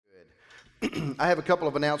I have a couple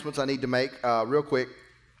of announcements I need to make real quick.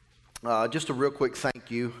 Just a real quick thank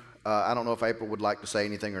you. I don't know if April would like to say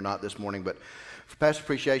anything or not this morning, but for Pastor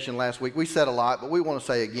Appreciation last week, we said a lot, but we want to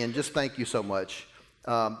say again, just thank you so much.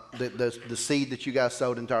 The seed that you guys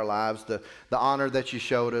sowed into our lives, the honor that you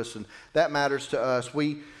showed us, and that matters to us.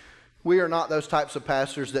 We are not those types of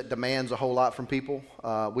pastors that demands a whole lot from people.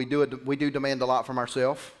 We do demand a lot from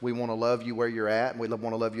ourselves. We want to love you where you're at, and we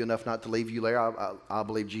want to love you enough not to leave you there. I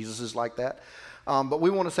believe Jesus is like that. But we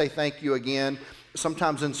want to say thank you again.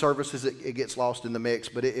 Sometimes in services it gets lost in the mix,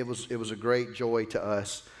 but it was a great joy to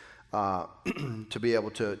us to be able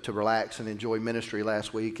to relax and enjoy ministry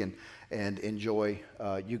last week and enjoy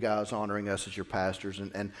you guys honoring us as your pastors.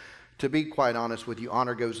 And to be quite honest with you,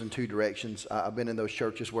 honor goes in two directions. I've been in those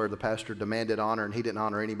churches where the pastor demanded honor and he didn't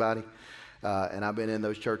honor anybody. And I've been in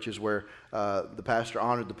those churches where the pastor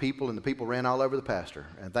honored the people and the people ran all over the pastor.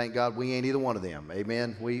 And thank God we ain't either one of them.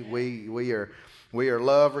 Amen. We are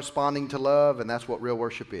love responding to love, and that's what real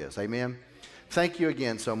worship is. Amen. Thank you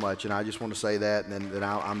again so much, and I just want to say that, and then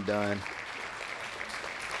I'm done.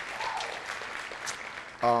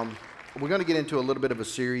 We're going to get into a little bit of a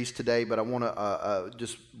series today, but I want to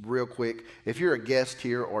just real quick, if you're a guest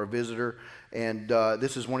here or a visitor, and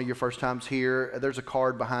this is one of your first times here, there's a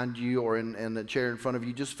card behind you or in the chair in front of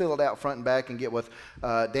you. Just fill it out front and back and get with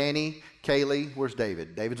Danny, Kaylee. Where's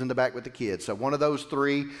David? David's in the back with the kids. So one of those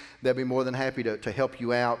three, they'll be more than happy to help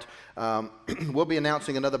you out. We'll be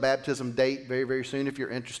announcing another baptism date very, very soon if you're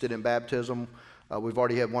interested in baptism. We've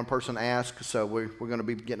already had one person ask, so we're going to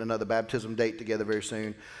be getting another baptism date together very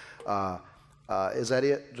soon. Is that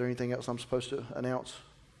it? Is there anything else I'm supposed to announce?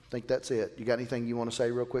 I think that's it. You got anything you want to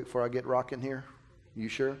say real quick before I get rocking here? You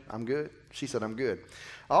sure? I'm good? She said I'm good.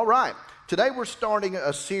 All right. Today we're starting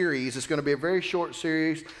a series. It's going to be a very short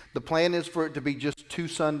series. The plan is for it to be just 2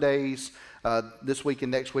 Sundays this week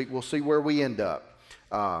and next week. We'll see where we end up.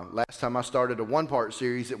 Last time I started a 1-part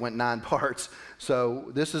series, it went 9 parts.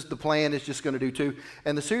 So this is the plan. It's just going to do 2.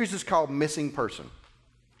 And the series is called Missing Person.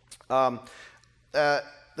 The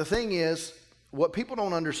thing is, what people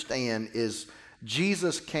don't understand is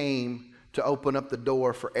Jesus came to open up the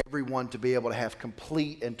door for everyone to be able to have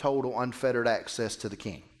complete and total unfettered access to the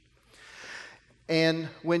King. And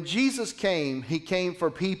when Jesus came, he came for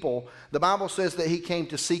people. The Bible says that he came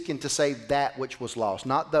to seek and to save that which was lost,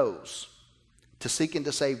 not those. To seek and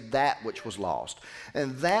to save that which was lost.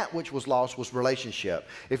 And that which was lost was relationship.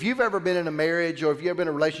 If you've ever been in a marriage, or if you've ever been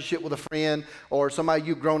in a relationship with a friend or somebody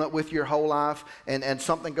you've grown up with your whole life, and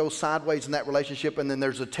something goes sideways in that relationship, and then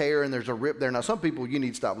there's a tear and there's a rip there. Now, some people you need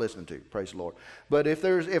to stop listening to, praise the Lord. But if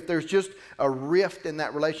there's just a rift in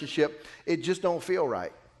that relationship, it just don't feel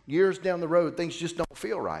right. Years down the road, things just don't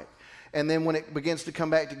feel right. And then when it begins to come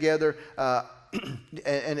back together,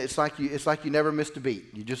 and it's like you never missed a beat.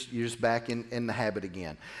 You're just back in the habit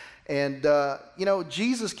again. And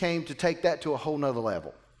Jesus came to take that to a whole nother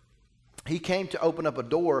level. He came to open up a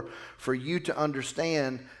door for you to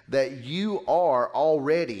understand that you are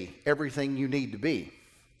already everything you need to be.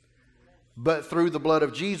 But through the blood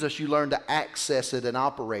of Jesus, you learn to access it and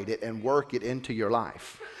operate it and work it into your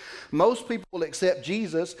life. Most people will accept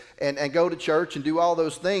Jesus and go to church and do all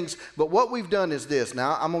those things, but what we've done is this.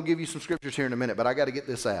 Now, I'm going to give you some scriptures here in a minute, but I got to get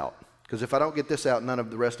this out, because if I don't get this out, none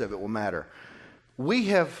of the rest of it will matter. We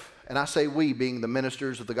have, and I say we being the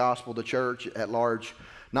ministers of the gospel, the church at large,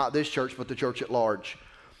 not this church, but the church at large,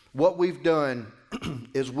 what we've done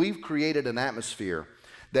is we've created an atmosphere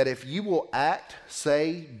that if you will act,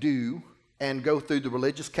 say, do, and go through the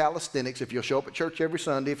religious calisthenics, if you'll show up at church every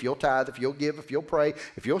Sunday, if you'll tithe, if you'll give, if you'll pray,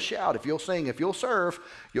 if you'll shout, if you'll sing, if you'll serve,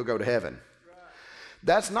 you'll go to heaven.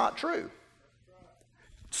 That's not true.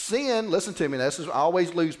 Sin, listen to me, I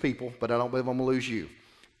always lose people, but I don't believe I'm going to lose you.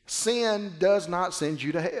 Sin does not send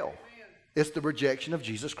you to hell. It's the rejection of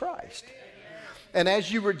Jesus Christ. And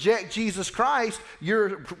as you reject Jesus Christ,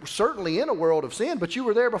 you're certainly in a world of sin, but you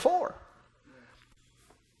were there before.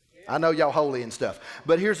 I know y'all holy and stuff,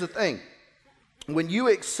 but here's the thing. When you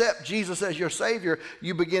accept Jesus as your Savior,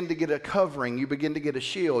 you begin to get a covering, you begin to get a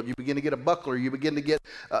shield, you begin to get a buckler, you begin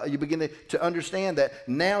to understand that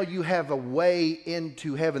now you have a way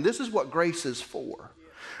into heaven. This is what grace is for.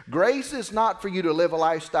 Grace is not for you to live a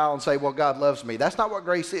lifestyle and say, well, God loves me. That's not what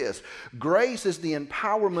grace is. Grace is the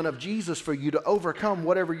empowerment of Jesus for you to overcome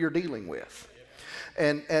whatever you're dealing with.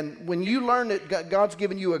 And when you learn that God's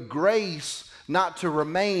given you a grace not to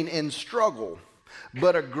remain in struggle,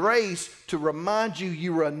 but a grace to remind you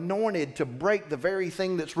you're anointed to break the very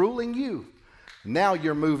thing that's ruling you. Now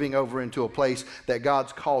you're moving over into a place that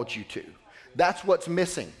God's called you to. That's what's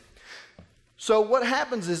missing. So what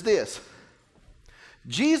happens is this.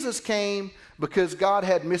 Jesus came because God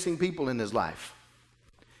had missing people in his life.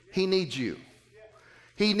 He needs you.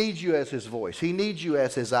 He needs you as his voice. He needs you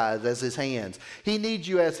as his eyes, as his hands. He needs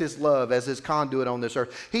you as his love, as his conduit on this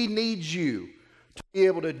earth. He needs you to be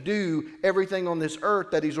able to do everything on this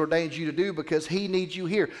earth that he's ordained you to do because he needs you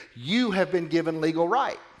here. You have been given legal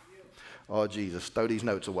right. Oh, Jesus, throw these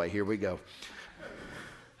notes away. Here we go.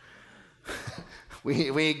 we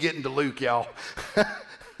ain't getting to Luke, y'all.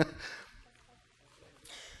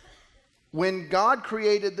 When God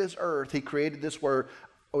created this earth, he created this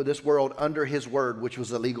world under his word, which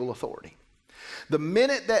was a legal authority. The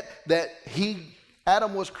minute that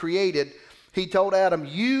Adam was created, he told Adam,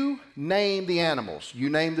 you name the animals. You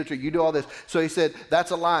name the tree. You do all this. So he said,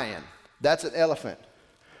 that's a lion. That's an elephant.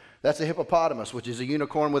 That's a hippopotamus, which is a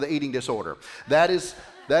unicorn with an eating disorder. That is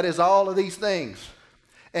all of these things.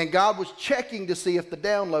 And God was checking to see if the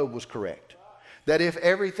download was correct. That if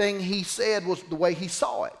everything he said was the way he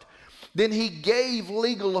saw it. Then he gave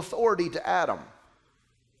legal authority to Adam.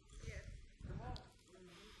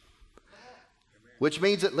 Which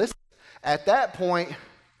means that, listen, at that point,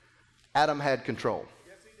 Adam had control.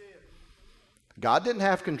 God didn't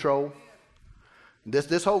have control.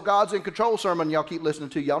 This whole God's in control sermon y'all keep listening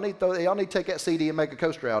to, y'all need to take that CD and make a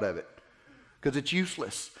coaster out of it. Because it's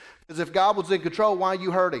useless. Because if God was in control, why are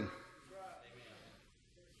you hurting?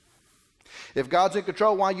 If God's in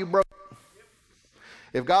control, why are you broke?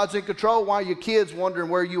 If God's in control, why are your kids wondering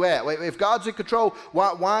where you at? If God's in control,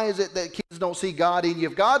 why is it that kids don't see God in you?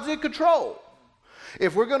 If God's in control,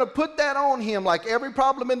 if we're going to put that on him like every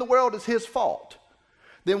problem in the world is his fault,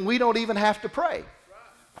 then we don't even have to pray.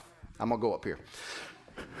 I'm going to go up here.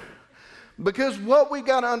 Because what we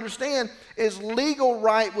got to understand is legal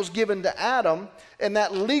right was given to Adam, and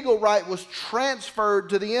that legal right was transferred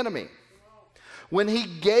to the enemy. When he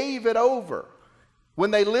gave it over, when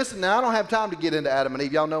they listened, now I don't have time to get into Adam and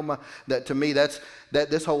Eve. Y'all know that to me, that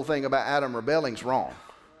this whole thing about Adam rebelling is wrong.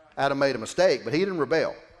 Adam made a mistake, but he didn't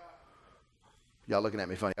rebel. Y'all looking at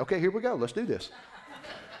me funny. Okay, here we go. Let's do this.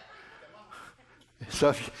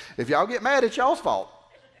 So if y'all get mad, it's y'all's fault.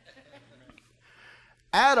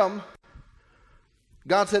 Adam,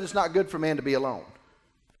 God said it's not good for man to be alone.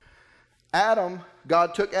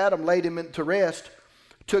 God took Adam, laid him to rest,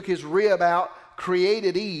 took his rib out,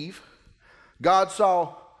 created Eve. God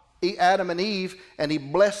saw Adam and Eve, and he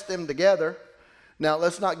blessed them together. Now,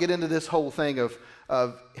 let's not get into this whole thing of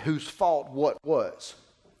whose fault what was.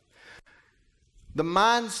 The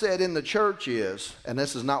mindset in the church is, and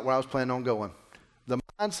this is not where I was planning on going, the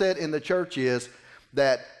mindset in the church is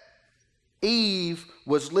that Eve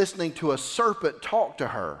was listening to a serpent talk to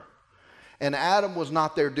her, and Adam was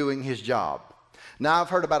not there doing his job. Now, I've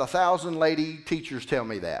heard about 1,000 lady teachers tell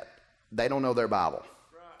me that. They don't know their Bible.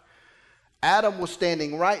 Adam was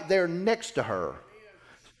standing right there next to her,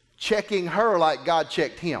 checking her like God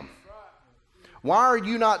checked him. Why are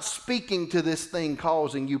you not speaking to this thing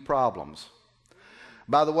causing you problems?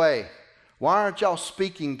 By the way, why aren't y'all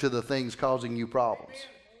speaking to the things causing you problems?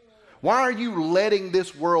 Why are you letting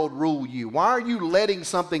this world rule you? Why are you letting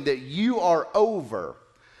something that you are over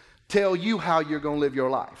tell you how you're going to live your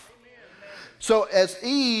life? So as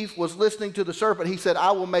Eve was listening to the serpent, he said,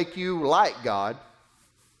 I will make you like God,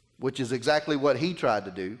 which is exactly what he tried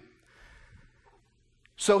to do.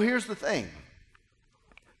 So here's the thing.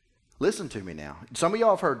 Listen to me now. Some of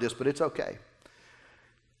y'all have heard this, but it's okay.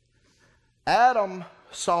 Adam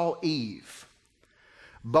saw Eve,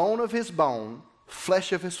 bone of his bone,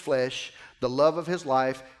 flesh of his flesh, the love of his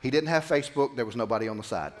life. He didn't have Facebook. There was nobody on the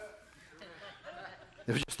side.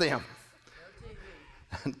 It was just them.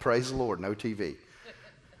 No praise the Lord, no TV.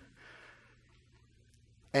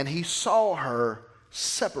 And he saw her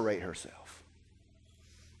separate herself.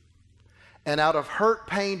 And out of hurt,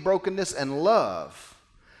 pain, brokenness, and love,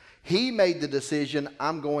 he made the decision,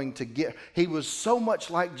 I'm going to get. He was so much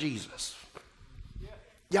like Jesus.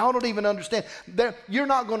 Y'all don't even understand. You're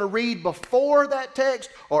not going to read before that text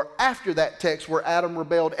or after that text where Adam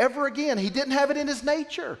rebelled ever again. He didn't have it in his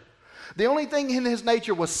nature. The only thing in his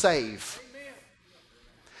nature was save.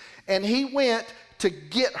 And he went to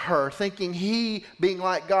get her, thinking he, being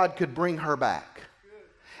like God, could bring her back.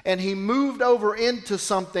 And he moved over into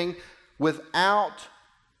something without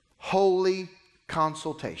holy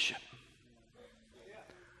consultation.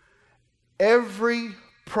 Every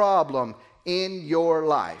problem in your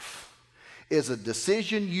life is a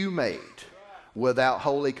decision you made without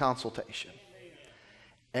holy consultation.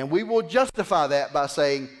 And we will justify that by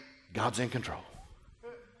saying, God's in control.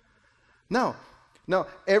 No.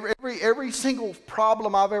 Every single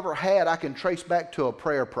problem I've ever had, I can trace back to a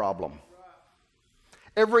prayer problem.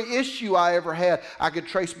 Every issue I ever had, I could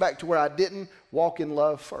trace back to where I didn't walk in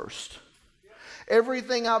love first.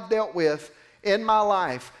 Everything I've dealt with in my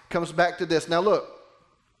life comes back to this. Now look,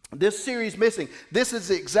 this series Missing, this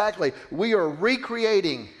is exactly, we are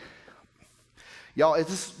recreating. Y'all,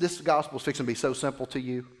 this gospel is fixing to be so simple to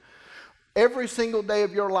you. Every single day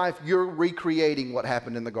of your life, you're recreating what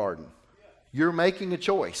happened in the garden. You're making a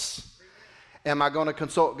choice. Am I going to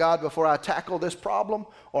consult God before I tackle this problem,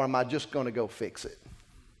 or am I just going to go fix it?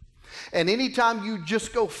 And anytime you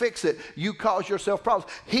just go fix it, you cause yourself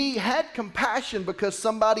problems. He had compassion because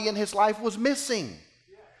somebody in his life was missing.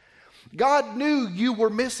 God knew you were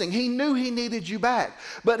missing. He knew he needed you back.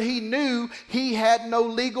 But he knew he had no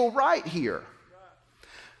legal right here.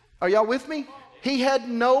 Are y'all with me? He had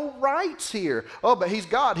no rights here. Oh, but he's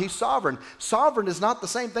God. He's sovereign. Sovereign is not the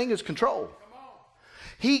same thing as control.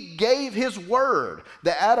 He gave his word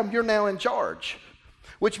that, Adam, you're now in charge.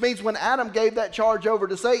 Which means when Adam gave that charge over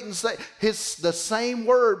to Satan, the same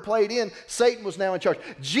word played in, Satan was now in charge.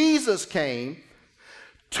 Jesus came,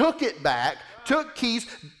 took it back, took keys.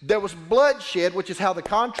 There was bloodshed, which is how the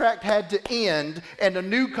contract had to end and a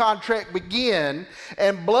new contract begin.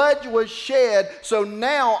 And blood was shed. So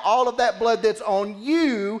now all of that blood that's on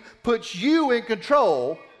you puts you in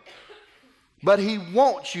control. But he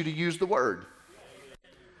wants you to use the word.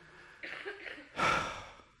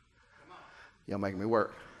 Y'all making me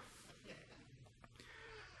work.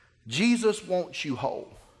 Jesus wants you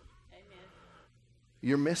whole. Amen.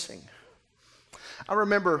 You're missing. I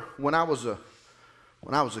remember when I was a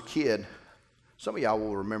kid, some of y'all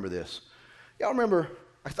will remember this. Y'all remember,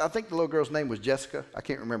 I think the little girl's name was Jessica. I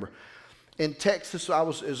can't remember. In Texas, it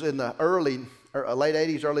was in the late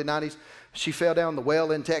 80s, early 90s. She fell down the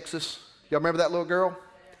well in Texas. Y'all remember that little girl?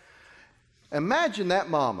 Imagine that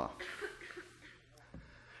mama.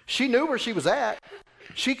 She knew where she was at.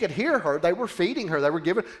 She could hear her. They were feeding her. They were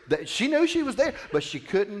giving. She knew she was there, but she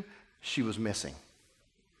couldn't. She was missing.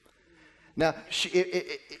 Now,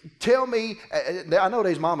 tell me, I know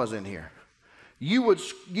there's mamas in here. You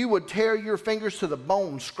would tear your fingers to the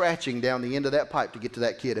bone scratching down the end of that pipe to get to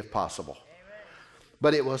that kid if possible. Amen.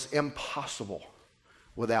 But it was impossible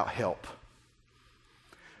without help.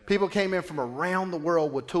 People came in from around the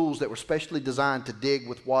world with tools that were specially designed to dig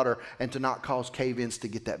with water and to not cause cave-ins to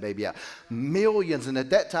get that baby out. Millions, and at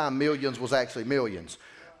that time, millions was actually millions.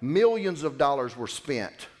 Millions of dollars were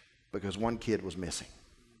spent because one kid was missing.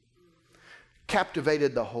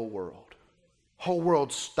 Captivated the whole world. Whole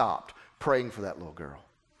world stopped praying for that little girl.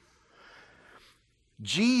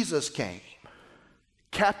 Jesus came,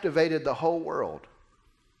 captivated the whole world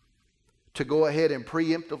to go ahead and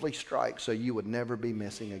preemptively strike so you would never be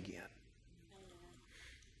missing again.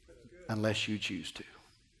 Unless you choose to.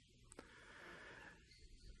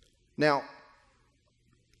 Now,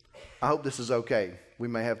 I hope this is okay. We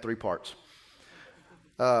may have 3 parts.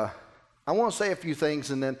 I want to say a few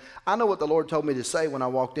things, and then I know what the Lord told me to say when I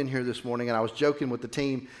walked in here this morning, and I was joking with the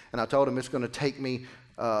team, and I told them it's going to take me,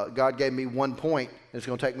 God gave me 1 point, and it's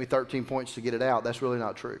going to take me 13 points to get it out. That's really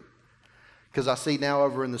not true. Because I see now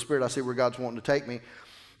over in the Spirit, I see where God's wanting to take me.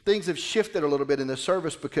 Things have shifted a little bit in this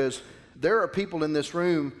service because there are people in this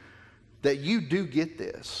room that you do get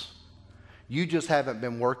this. You just haven't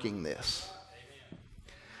been working this. Amen.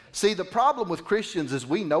 See, the problem with Christians is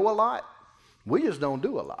we know a lot. We just don't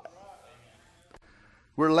do a lot.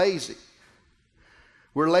 We're lazy.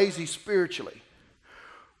 We're lazy spiritually.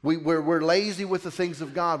 We're lazy with the things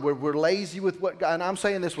of God. We're lazy with what God, and I'm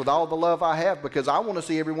saying this with all the love I have because I want to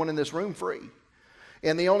see everyone in this room free.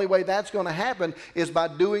 And the only way that's going to happen is by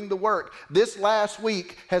doing the work. This last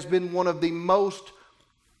week has been one of the most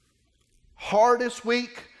hardest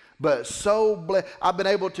week, but so blessed. I've been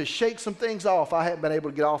able to shake some things off I haven't been able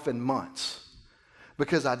to get off in months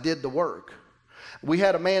because I did the work. We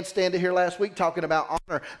had a man stand here last week talking about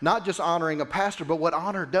honor, not just honoring a pastor, but what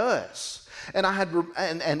honor does. And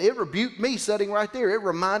and it rebuked me sitting right there. It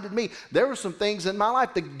reminded me there were some things in my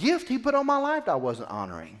life, the gift he put on my life, I wasn't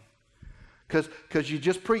honoring. Because you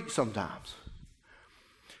just preach sometimes.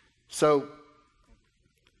 So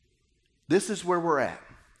this is where we're at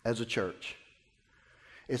as a church.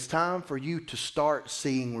 It's time for you to start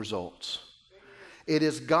seeing results. It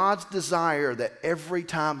is God's desire that every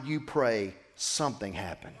time you pray, something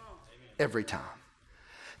happen. Every time.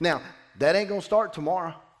 Now, that ain't going to start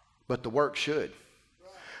tomorrow. But the work should.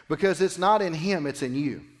 Because it's not in him, it's in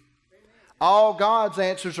you. All God's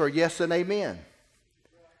answers are yes and amen.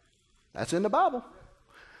 That's in the Bible.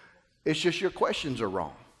 It's just your questions are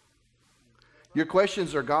wrong. Your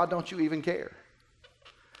questions are, God, don't you even care?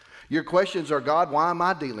 Your questions are, God, why am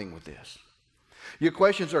I dealing with this? Your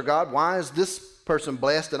questions are, God, why is this person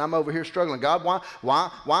blessed and I'm over here struggling? God,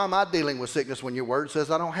 why am I dealing with sickness when your word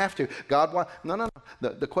says I don't have to? God, why? No.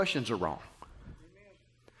 The questions are wrong.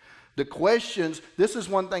 The questions, this is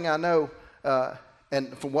one thing I know,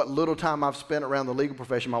 and from what little time I've spent around the legal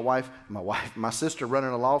profession, my sister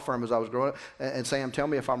running a law firm as I was growing up, and Sam, tell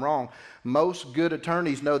me if I'm wrong, most good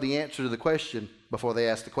attorneys know the answer to the question before they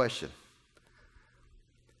ask the question.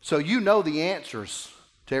 So you know the answers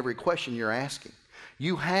to every question you're asking.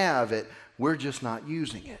 You have it, we're just not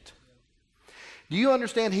using it. Do you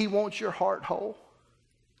understand He wants your heart whole?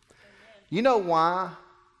 Amen. You know why?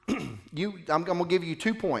 I'm going to give you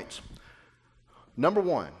 2 points. Number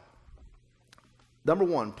one,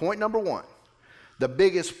 point number one, the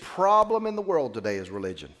biggest problem in the world today is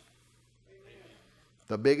religion. Amen.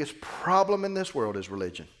 The biggest problem in this world is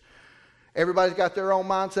religion. Everybody's got their own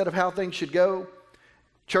mindset of how things should go.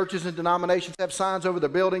 Churches and denominations have signs over their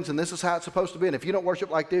buildings, and this is how it's supposed to be. And if you don't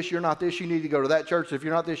worship like this, you're not this. You need to go to that church. If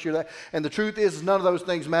you're not this, you're that. And the truth is, none of those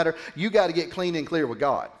things matter. You got to get clean and clear with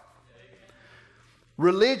God.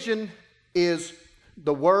 Religion is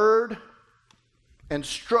the word and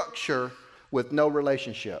structure with no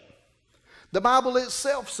relationship. The Bible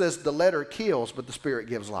itself says the letter kills, but the Spirit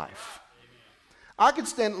gives life. I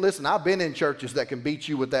can listen, I've been in churches that can beat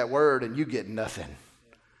you with that word and you get nothing.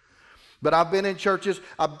 But I've been in churches,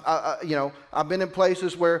 I've been in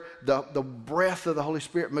places where the breath of the Holy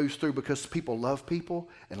Spirit moves through because people love people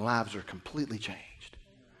and lives are completely changed.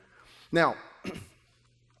 Now,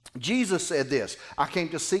 Jesus said this, I came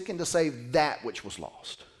to seek and to save that which was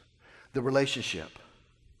lost. The relationship.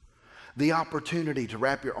 The opportunity to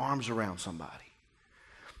wrap your arms around somebody.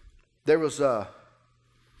 There was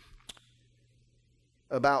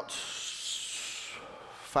about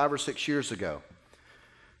 5 or 6 years ago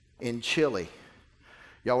in Chile.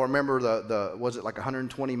 Y'all remember was it like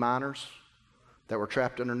 120 miners that were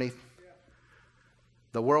trapped underneath?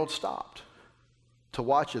 The world stopped to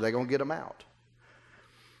watch it. They're going to get them out.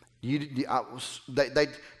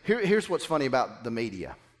 Here's what's funny about the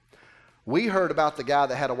media. We heard about the guy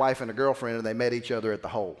that had a wife and a girlfriend and they met each other at the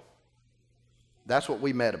hole. That's what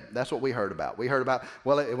we met him. That's what we heard about. We heard about,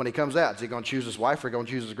 well, when he comes out, is he going to choose his wife or going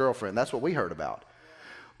to choose his girlfriend? That's what we heard about.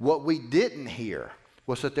 What we didn't hear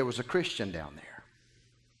was that there was a Christian down there.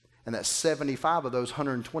 And that 75 of those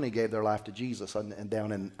 120 gave their life to Jesus and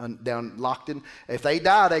down locked in. If they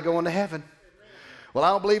die, they go into heaven. Well, I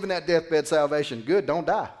don't believe in that deathbed salvation. Good, don't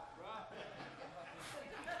die.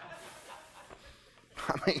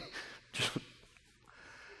 I mean,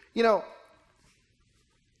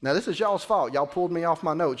 now this is y'all's fault. Y'all pulled me off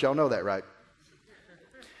my notes. Y'all know that, right?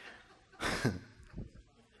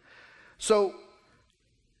 So,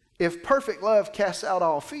 if perfect love casts out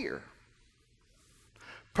all fear,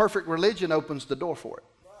 perfect religion opens the door for it.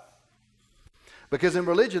 Because in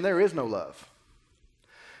religion, there is no love.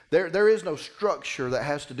 There is no structure that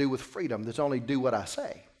has to do with freedom. That's only do what I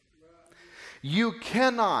say. You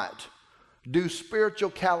cannot do spiritual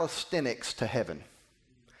calisthenics to heaven.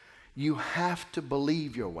 You have to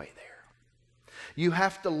believe your way there. You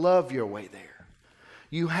have to love your way there.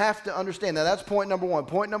 You have to understand. Now that's point number one.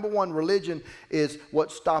 Point number one, religion is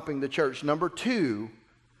what's stopping the church. Number two,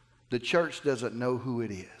 the church doesn't know who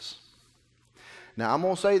it is. Now I'm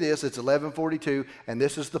going to say this, it's 11:42, and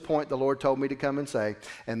this is the point the Lord told me to come and say.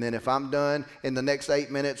 And then if I'm done in the next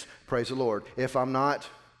 8 minutes, praise the Lord. If I'm not,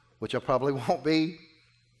 which I probably won't be,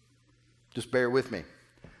 just bear with me.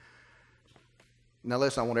 Now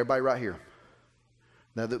listen, I want everybody right here.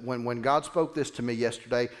 Now that when God spoke this to me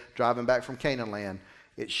yesterday, driving back from Canaan land,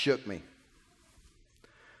 it shook me.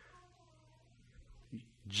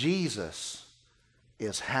 Jesus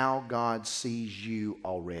is how God sees you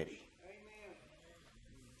already. Amen.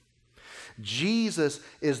 Jesus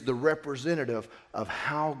is the representative of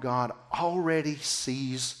how God already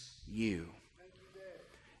sees you.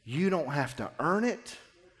 You don't have to earn it.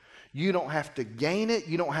 You don't have to gain it.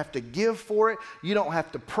 You don't have to give for it. You don't have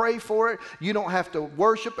to pray for it. You don't have to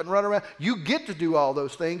worship and run around. You get to do all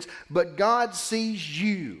those things, but God sees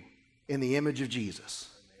you in the image of Jesus.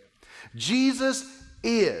 Jesus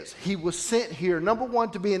is. He was sent here, number one,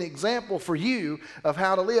 to be an example for you of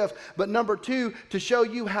how to live, but number two, to show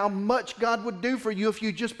you how much God would do for you if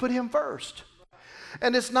you just put Him first.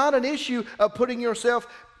 And it's not an issue of putting yourself,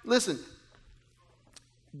 listen,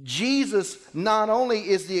 Jesus not only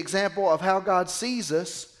is the example of how God sees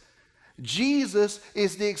us, Jesus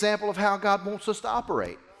is the example of how God wants us to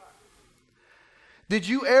operate. Did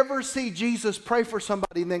you ever see Jesus pray for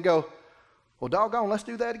somebody and then go, well, doggone, let's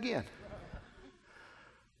do that again?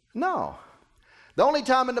 No. The only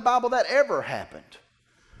time in the Bible that ever happened,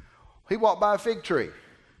 He walked by a fig tree.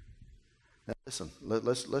 Now, Listen,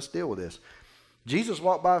 let's deal with this. Jesus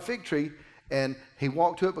walked by a fig tree, and he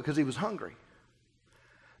walked to it because he was hungry.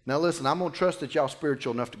 Now listen, I'm going to trust that y'all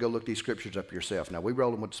spiritual enough to go look these scriptures up yourself. Now, we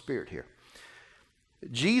rolling with the Spirit here.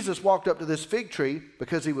 Jesus walked up to this fig tree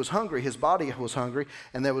because he was hungry. His body was hungry,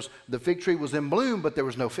 and the fig tree was in bloom, but there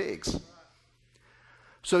was no figs.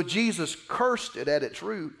 So Jesus cursed it at its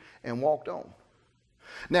root and walked on.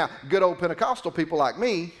 Now, good old Pentecostal people like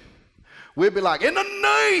me, we'd be like, in the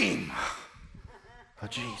name of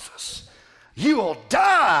Jesus, you will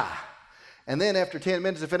die. And then after 10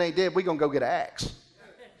 minutes, if it ain't dead, we're going to go get an axe.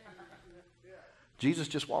 Jesus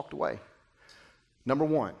just walked away. Number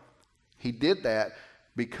one, he did that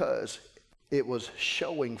because it was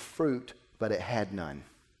showing fruit, but it had none.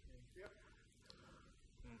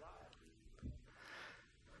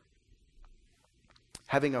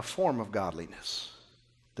 Having a form of godliness,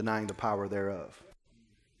 denying the power thereof.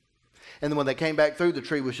 And then when they came back through, the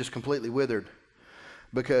tree was just completely withered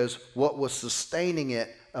because what was sustaining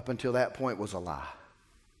it up until that point was a lie.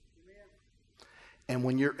 And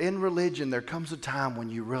when you're in religion, there comes a time when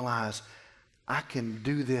you realize, I can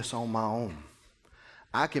do this on my own.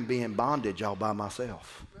 I can be in bondage all by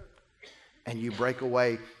myself. And you break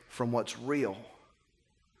away from what's real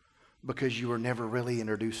because you were never really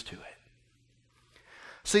introduced to it.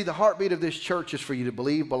 See, the heartbeat of this church is for you to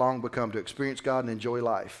believe, belong, become, to experience God and enjoy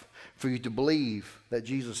life. For you to believe that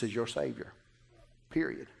Jesus is your Savior.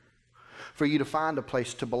 Period. For you to find a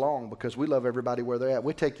place to belong because we love everybody where they're at.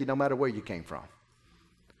 We take you no matter where you came from.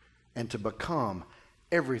 And to become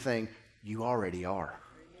everything you already are.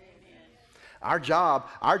 Our job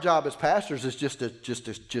as pastors is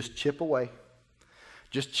just chip away.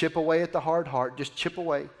 Just chip away at the hard heart. Just chip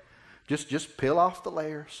away. Just peel off the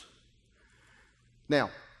layers. Now,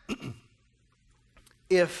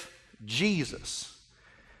 if Jesus,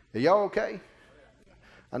 are y'all okay?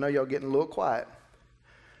 I know y'all getting a little quiet.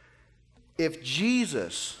 If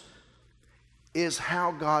Jesus is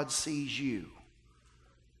how God sees you,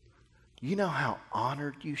 you know how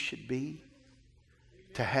honored you should be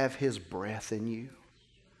to have his breath in you?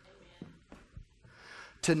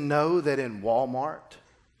 To know that in Walmart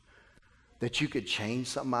that you could change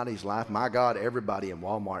somebody's life. My God, everybody in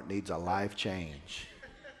Walmart needs a life change.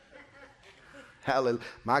 Hallelujah.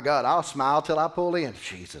 My God, I'll smile till I pull in.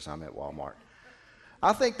 Jesus, I'm at Walmart.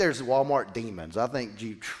 I think there's Walmart demons. I think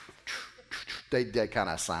they kind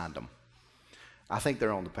of assigned them. I think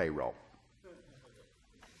they're on the payroll.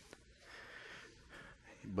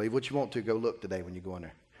 Believe what you want to. Go look today when you go in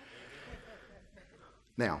there.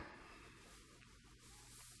 Now,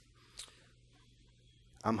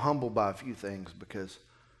 I'm humbled by a few things because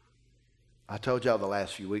I told y'all the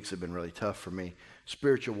last few weeks have been really tough for me.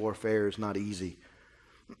 Spiritual warfare is not easy.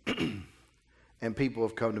 And people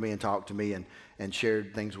have come to me and talked to me and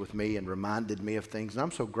shared things with me and reminded me of things. And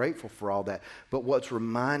I'm so grateful for all that. But what's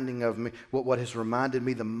reminding of me, what has reminded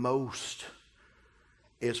me the most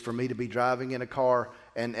is for me to be driving in a car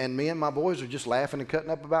and me and my boys are just laughing and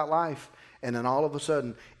cutting up about life. And then all of a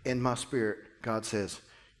sudden, in my spirit, God says,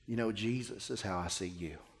 you know, Jesus is how I see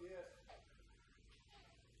you.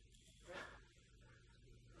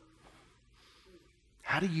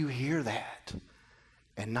 How do you hear that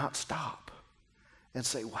and not stop and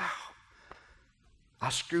say, wow, I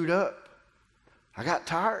screwed up. I got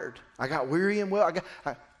tired. I got weary and well.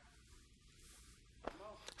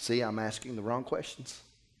 See, I'm asking the wrong questions.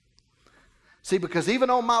 See, because even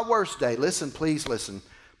on my worst day, listen, please listen.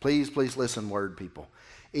 Please listen, word people.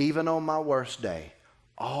 Even on my worst day,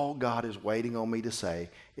 all God is waiting on me to say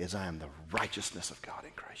is I am the righteousness of God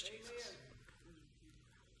in Christ Jesus.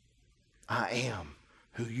 I am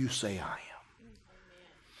who you say I am.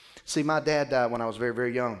 See, my dad died when I was very,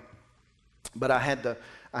 very young. But I had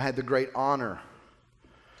the great honor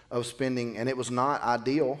of spending, and it was not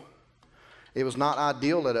ideal. It was not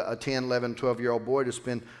ideal at a 10, 11, 12-year-old boy to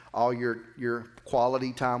spend all your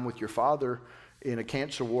quality time with your father in a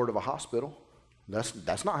cancer ward of a hospital.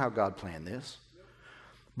 That's not how God planned this.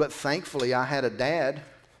 But thankfully, I had a dad.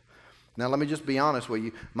 Now, let me just be honest with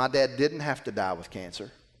you. My dad didn't have to die with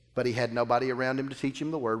cancer, but he had nobody around him to teach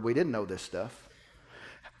him the word. We didn't know this stuff.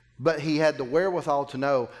 But he had the wherewithal to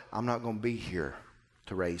know, I'm not going to be here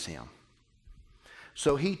to raise him.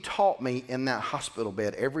 So he taught me in that hospital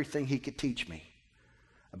bed everything he could teach me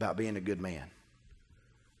about being a good man.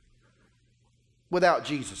 Without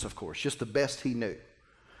Jesus, of course, just the best he knew.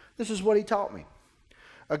 This is what he taught me.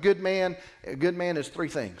 A good man is three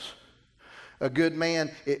things. A good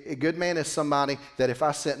man is somebody that if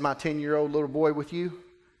I sent my 10-year-old little boy with you,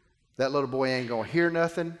 that little boy ain't going to hear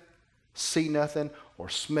nothing, see nothing, or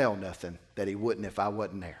smell nothing that he wouldn't if I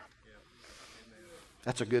wasn't there.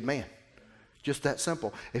 That's a good man. Just that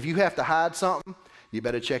simple. If you have to hide something, you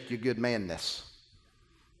better check your good manness.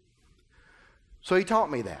 So he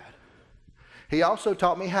taught me that. He also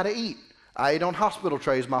taught me how to eat. I ate on hospital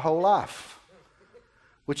trays my whole life,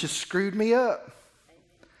 which has screwed me up.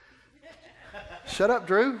 Shut up,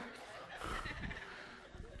 Drew.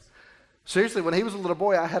 Seriously, when he was a little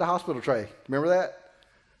boy, I had a hospital tray. Remember that?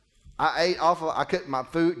 I ate off of, I couldn't, my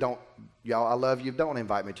food, y'all, I love you. Don't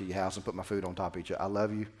invite me to your house and put my food on top of each other. I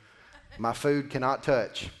love you. My food cannot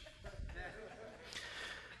touch.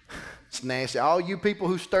 It's nasty. All you people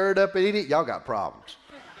who stir it up and eat it, y'all got problems.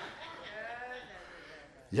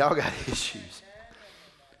 Y'all got issues.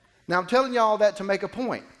 Now, I'm telling y'all that to make a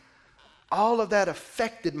point. All of that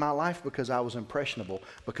affected my life because I was impressionable,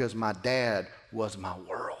 because my dad was my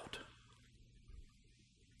world.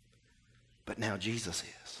 But now Jesus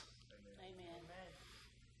is. Amen.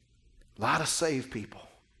 A lot of saved people.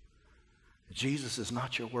 Jesus is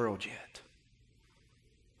not your world yet,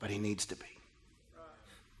 but he needs to be.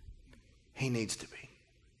 He needs to be.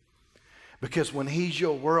 Because when he's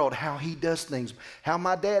your world, how he does things, how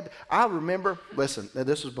my dad, I remember, listen,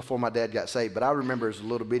 this was before my dad got saved, but I remember as a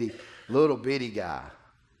little bitty guy,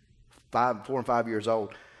 4 and 5 years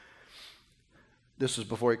old. This was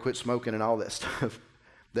before he quit smoking and all that stuff.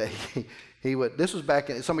 That he would, this was back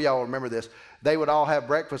in, some of y'all remember this, they would all have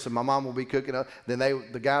breakfast and my mom would be cooking up, then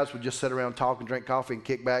the guys would just sit around, talk and drink coffee and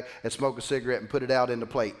kick back and smoke a cigarette and put it out in the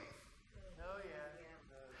plate.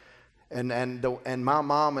 And my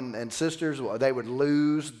mom and sisters, they would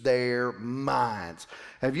lose their minds.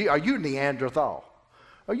 Are you Neanderthal?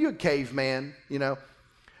 Are you a caveman? You know?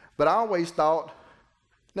 But I always thought,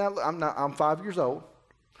 now I'm 5 years old.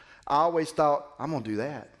 I always thought, I'm going to do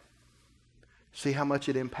that. See how much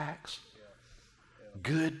it impacts?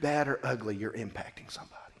 Good, bad, or ugly, you're impacting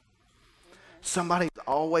somebody. Somebody's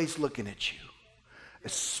always looking at you,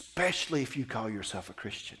 especially if you call yourself a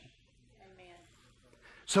Christian.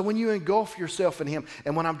 So when you engulf yourself in him,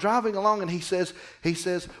 and when I'm driving along and he says,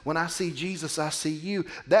 when I see Jesus, I see you.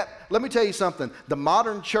 Let me tell you something. The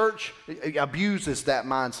modern church abuses that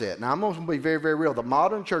mindset. Now, I'm going to be very, very real. The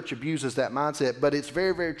modern church abuses that mindset, but it's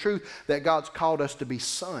very, very true that God's called us to be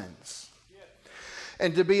sons.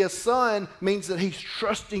 And to be a son means that he's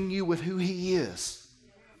trusting you with who he is.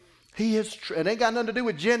 It ain't got nothing to do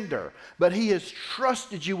with gender, but he has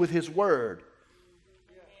trusted you with his word.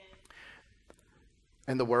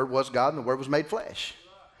 And the Word was God, and the Word was made flesh.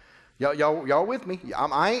 Y'all with me?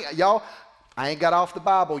 I ain't got off the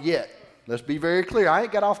Bible yet. Let's be very clear. I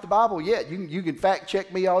ain't got off the Bible yet. You can fact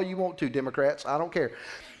check me all you want to, Democrats. I don't care.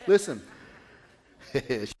 Listen. Shouldn't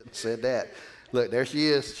have said that. Look, there she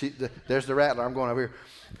is. There's the rattler. I'm going over here.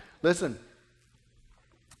 Listen.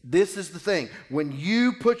 This is the thing. When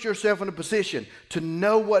you put yourself in a position to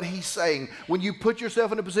know what he's saying, when you put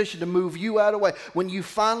yourself in a position to move you out of the way, when you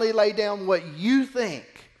finally lay down what you think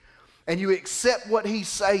and you accept what he's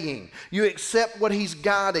saying, you accept what he's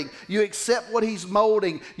guiding, you accept what he's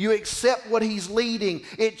molding, you accept what he's leading,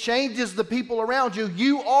 it changes the people around you.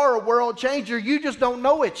 You are a world changer. You just don't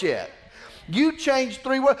know it yet. You changed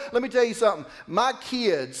 3 worlds. Let me tell you something. My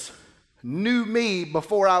kids knew me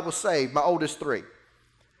before I was saved, my oldest 3.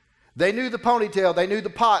 They knew the ponytail, they knew the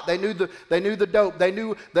pot, they knew the dope, they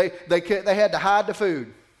knew they had to hide the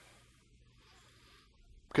food.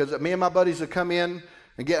 Because me and my buddies would come in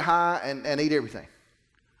and get high and eat everything.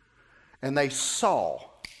 And they saw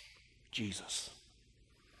Jesus.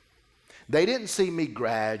 They didn't see me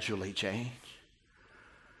gradually change.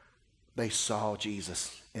 They saw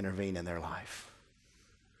Jesus intervene in their life.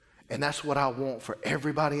 And that's what I want for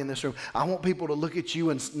everybody in this room. I want people to look at you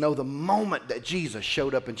and know the moment that Jesus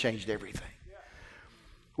showed up and changed everything.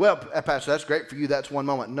 Well, Pastor, that's great for you. That's one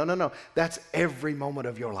moment. No. That's every moment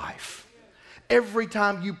of your life. Every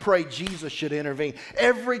time you pray, Jesus should intervene.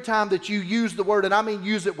 Every time that you use the word, and I mean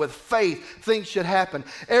use it with faith, things should happen.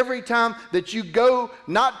 Every time that you go,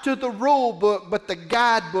 not to the rule book, but the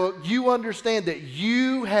guidebook, you understand that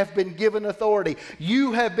you have been given authority.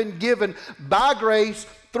 You have been given by grace,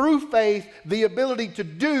 through faith, the ability to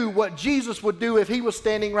do what Jesus would do if he was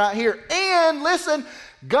standing right here. And listen,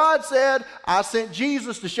 God said, I sent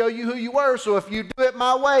Jesus to show you who you were, so if you do it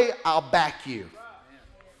my way, I'll back you.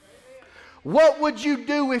 What would you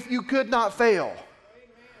do if you could not fail?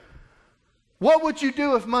 What would you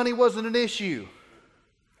do if money wasn't an issue?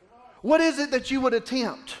 What is it that you would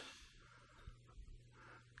attempt?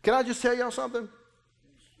 Can I just tell y'all something?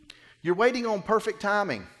 You're waiting on perfect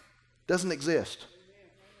timing. Doesn't exist.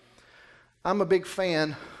 I'm a big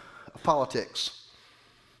fan of politics.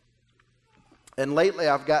 And lately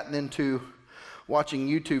I've gotten into watching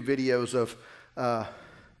YouTube videos of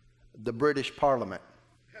the British Parliament.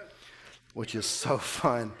 which is so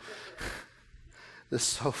fun. This is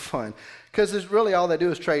so fun. Because it's really all they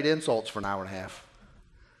do is trade insults for an hour and a half.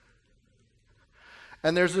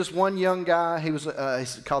 And there's this one young guy, he's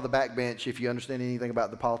called the backbench. If you understand anything about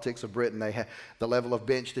the politics of Britain, they have the level of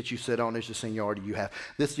bench that you sit on is the seniority you have.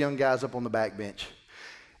 This young guy's up on the backbench,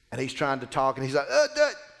 and he's trying to talk, and he's like,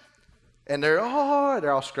 and they're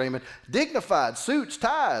all screaming, dignified, suits,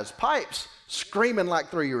 ties, pipes, screaming like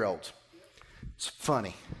 3-year-olds. It's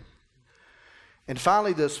funny. And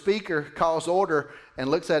finally, the speaker calls order and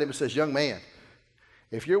looks at him and says, young man,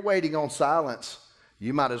 if you're waiting on silence,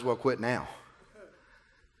 you might as well quit now.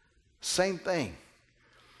 Same thing.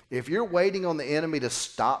 If you're waiting on the enemy to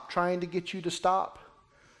stop trying to get you to stop,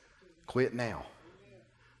 quit now.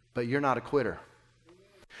 But you're not a quitter.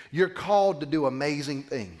 You're called to do amazing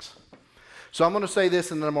things. So I'm going to say this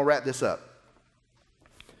and then I'm going to wrap this up.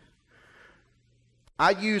 I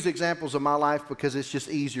use examples of my life because it's just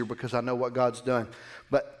easier because I know what God's done.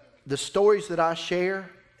 But the stories that I share,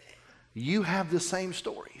 you have the same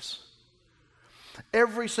stories.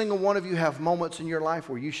 Every single one of you have moments in your life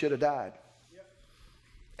where you should have died.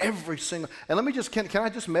 Every single. And let me just, can I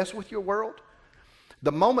just mess with your world?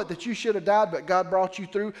 The moment that you should have died, but God brought you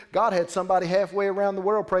through, God had somebody halfway around the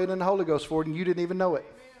world praying in the Holy Ghost for it, and you didn't even know it.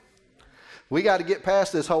 We got to get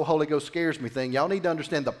past this whole Holy Ghost scares me thing. Y'all need to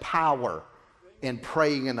understand the power in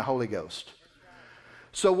praying in the Holy Ghost.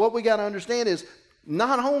 So what we got to understand is,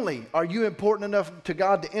 not only are you important enough to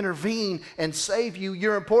God to intervene and save you,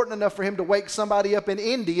 you're important enough for Him to wake somebody up in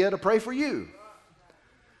India to pray for you.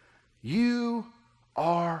 You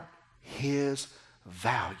are His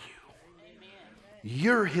value.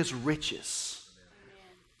 You're His riches.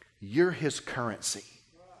 You're His currency.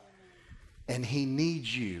 And He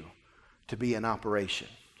needs you to be in operation,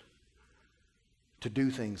 to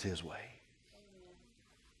do things His way.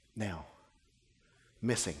 Now,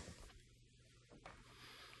 missing.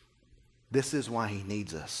 This is why He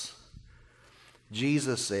needs us.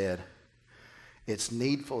 Jesus said, it's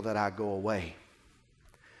needful that I go away.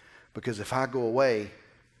 Because if I go away,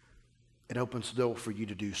 it opens the door for you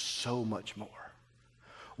to do so much more.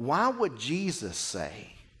 Why would Jesus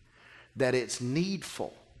say that it's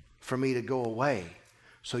needful for me to go away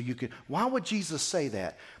so you can? Why would Jesus say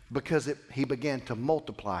that? Because He began to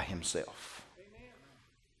multiply Himself. Amen.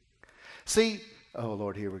 See, oh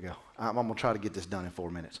Lord, here we go. I'm going to try to get this done in 4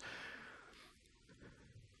 minutes.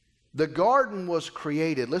 The garden was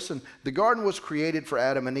created, listen, the garden was created for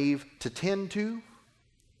Adam and Eve to tend to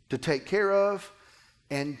take care of,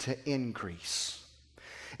 and to increase.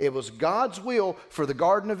 It was God's will for the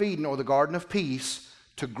Garden of Eden or the Garden of Peace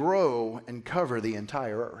to grow and cover the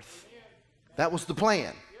entire earth. That was the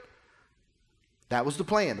plan. That was the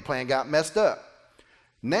plan. The plan got messed up.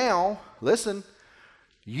 Now, listen,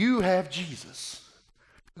 you have Jesus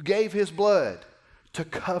who gave His blood to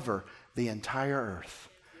cover the entire earth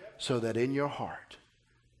so that in your heart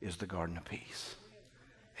is the Garden of Peace.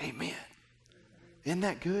 Amen. Isn't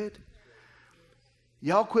that good?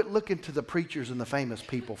 Y'all quit looking to the preachers and the famous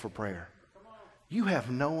people for prayer. You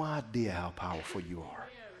have no idea how powerful you are.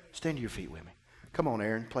 Stand to your feet with me. Come on,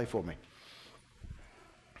 Aaron, play for me.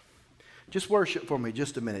 Just worship for me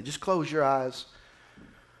just a minute. Just close your eyes.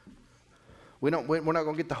 We're not going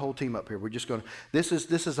to get the whole team up here. We're just going to. This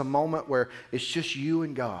is a moment where it's just you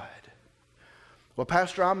and God. Well,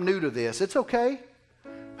 Pastor, I'm new to this. It's okay.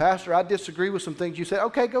 Pastor, I disagree with some things you said.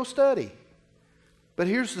 Okay, go study. But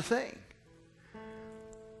here's the thing.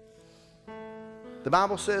 The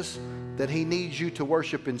Bible says that He needs you to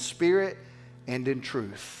worship in spirit and in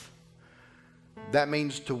truth. That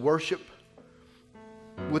means to worship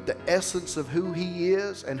with the essence of who He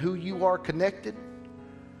is and who you are connected.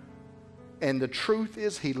 And the truth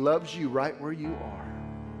is He loves you right where you are.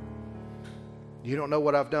 You don't know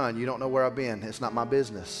what I've done. You don't know where I've been. It's not my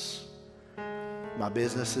business. My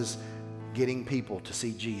business is getting people to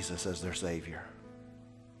see Jesus as their Savior.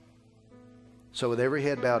 So with every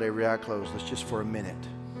head bowed, every eye closed, let's just for a minute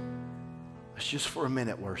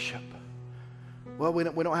worship. Well, we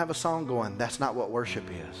don't have a song going. That's not what worship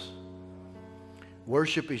is.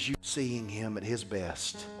 Worship is you seeing Him at His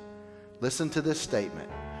best. Listen to this statement.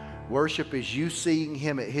 Worship is you seeing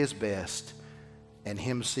Him at His best and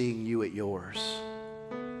Him seeing you at yours.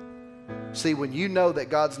 See, when you know that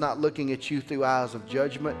God's not looking at you through eyes of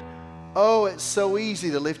judgment, oh, it's so easy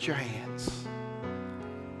to lift your hands.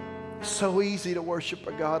 It's so easy to worship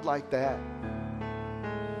a God like that.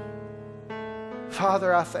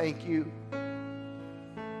 Father, I thank you.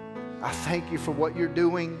 I thank you for what you're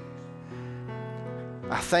doing.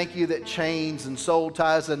 I thank you that chains and soul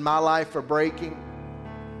ties in my life are breaking.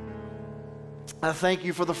 I thank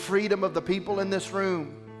you for the freedom of the people in this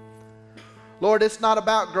room. Lord, it's not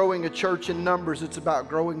about growing a church in numbers. It's about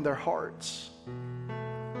growing their hearts.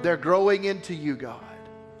 They're growing into you, God.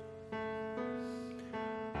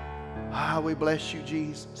 We bless you,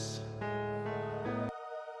 Jesus.